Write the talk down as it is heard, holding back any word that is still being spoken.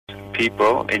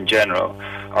people in general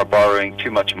are borrowing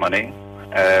too much money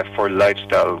for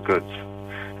lifestyle goods.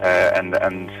 And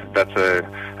that's a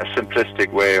simplistic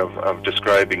way of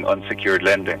describing unsecured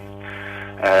lending.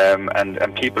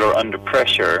 And people are under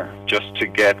pressure just to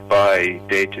get by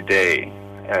day to day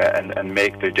and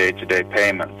make their day-to-day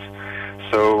payments.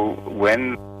 So when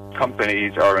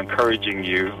companies are encouraging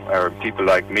you, or people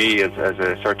like me as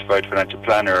a certified financial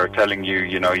planner are telling you,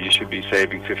 you should be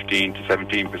saving 15 to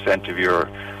 17% of your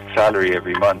salary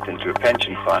every month into a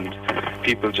pension fund,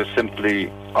 people just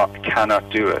simply cannot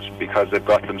do it because they've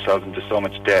got themselves into so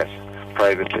much debt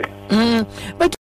privately. But